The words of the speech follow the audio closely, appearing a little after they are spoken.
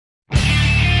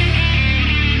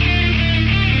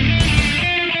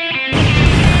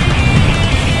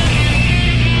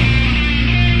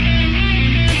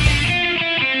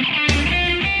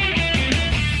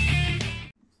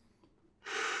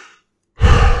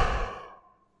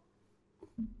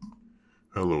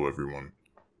Hello everyone,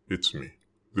 it's me,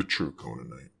 the true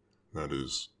Conanite. That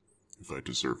is, if I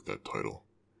deserve that title.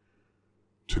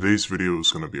 Today's video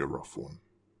is going to be a rough one.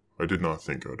 I did not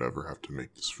think I would ever have to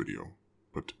make this video,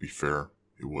 but to be fair,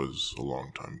 it was a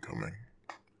long time coming.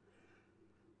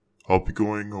 I'll be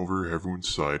going over everyone's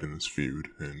side in this feud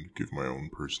and give my own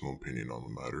personal opinion on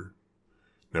the matter.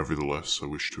 Nevertheless, I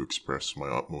wish to express my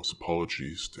utmost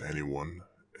apologies to anyone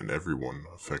and everyone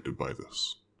affected by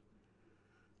this.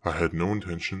 I had no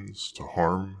intentions to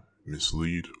harm,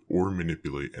 mislead, or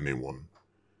manipulate anyone.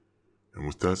 And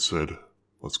with that said,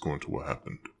 let's go into what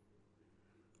happened.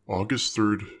 August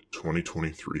 3rd,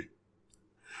 2023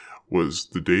 was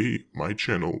the day my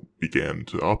channel began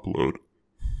to upload.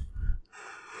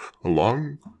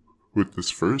 Along with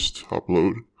this first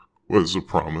upload was a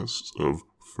promise of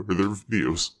further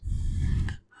videos.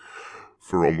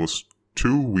 For almost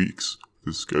 2 weeks,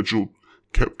 the schedule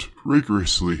kept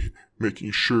rigorously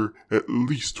making sure at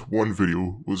least one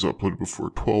video was uploaded before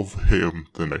 12 a.m.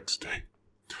 the next day.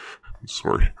 I'm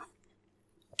sorry.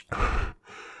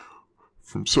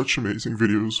 From such amazing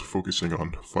videos focusing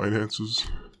on finances,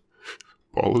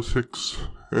 politics,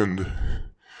 and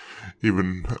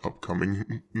even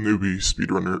upcoming newbie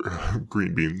speedrunner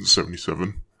Green Beans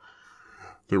 77,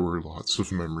 there were lots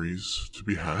of memories to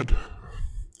be had.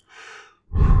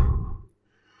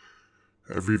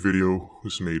 Every video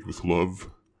was made with love,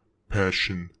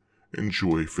 passion, and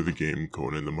joy for the game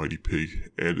Conan the Mighty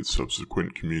Pig and its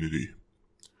subsequent community.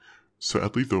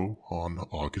 Sadly though, on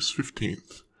August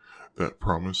 15th, that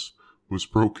promise was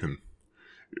broken,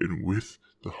 and with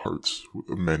the hearts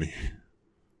of many.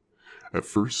 At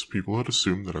first, people had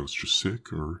assumed that I was just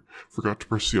sick or forgot to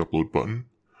press the upload button,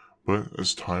 but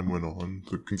as time went on,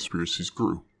 the conspiracies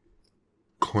grew.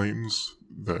 Claims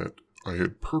that I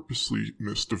had purposely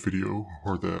missed a video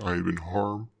or that I had been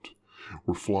harmed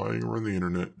were flying around the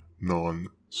internet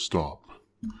non-stop.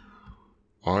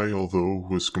 I, although,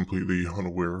 was completely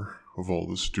unaware of all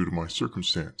this due to my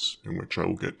circumstance, in which I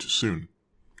will get to soon.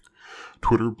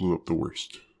 Twitter blew up the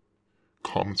worst.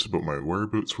 Comments about my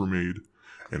whereabouts were made,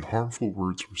 and harmful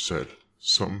words were said.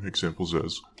 Some examples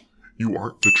as, "You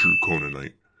aren't the true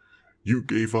Conanite," "You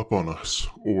gave up on us,"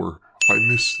 or "I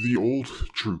miss the old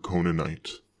true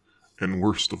Conanite," and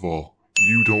worst of all,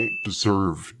 "You don't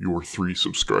deserve your 3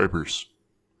 subscribers."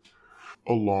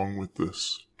 Along with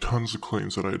this, tons of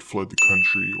claims that I had fled the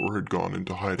country or had gone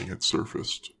into hiding had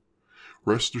surfaced.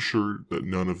 Rest assured that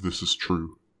none of this is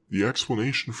true. The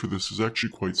explanation for this is actually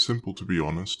quite simple, to be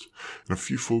honest, and a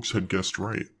few folks had guessed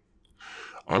right.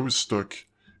 I was stuck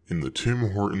in the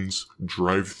Tim Hortons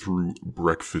drive-thru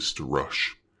breakfast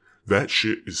rush. That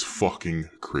shit is fucking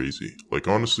crazy. Like,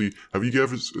 honestly, have you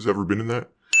guys ever been in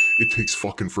that? It takes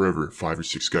fucking forever. 5 or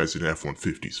 6 guys in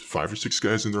F-150s, 5 or 6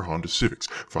 guys in their Honda Civics,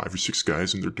 5 or 6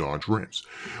 guys in their Dodge Rams.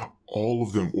 All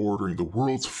of them ordering the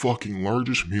world's fucking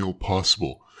largest meal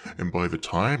possible. And by the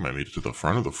time I made it to the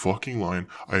front of the fucking line,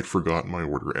 I had forgotten my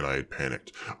order and I had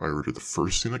panicked. I ordered the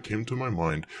first thing that came to my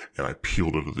mind and I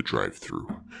peeled out of the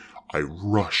drive-thru. I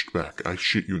rushed back. I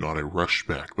shit you not, I rushed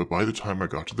back. But by the time I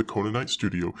got to the Conanite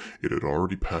studio, it had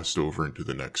already passed over into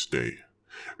the next day.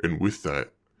 And with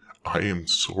that, I am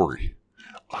sorry.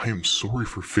 I am sorry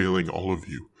for failing all of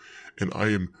you. And I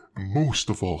am most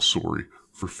of all sorry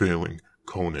for failing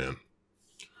Conan.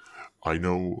 I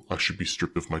know I should be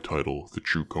stripped of my title, the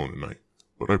true Conanite,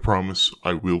 but I promise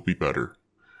I will be better.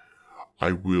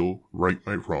 I will right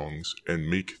my wrongs and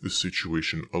make the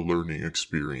situation a learning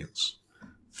experience.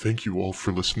 Thank you all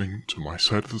for listening to my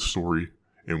side of the story,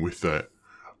 and with that,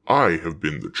 I have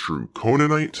been the true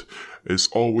Conanite. As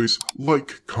always,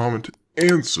 like, comment,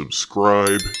 and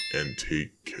subscribe, and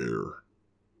take care.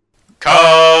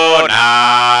 Conan,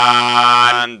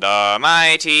 the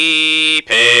mighty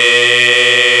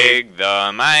pig,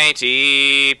 the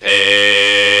mighty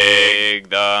pig,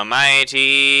 the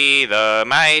mighty Conan,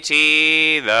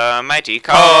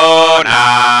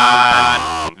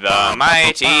 the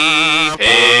mighty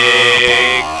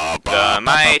pig, the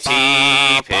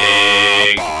mighty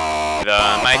pig,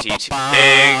 the mighty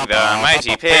pig, the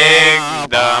mighty pig,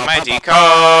 the mighty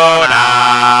Conan,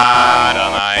 the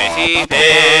mighty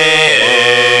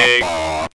pig.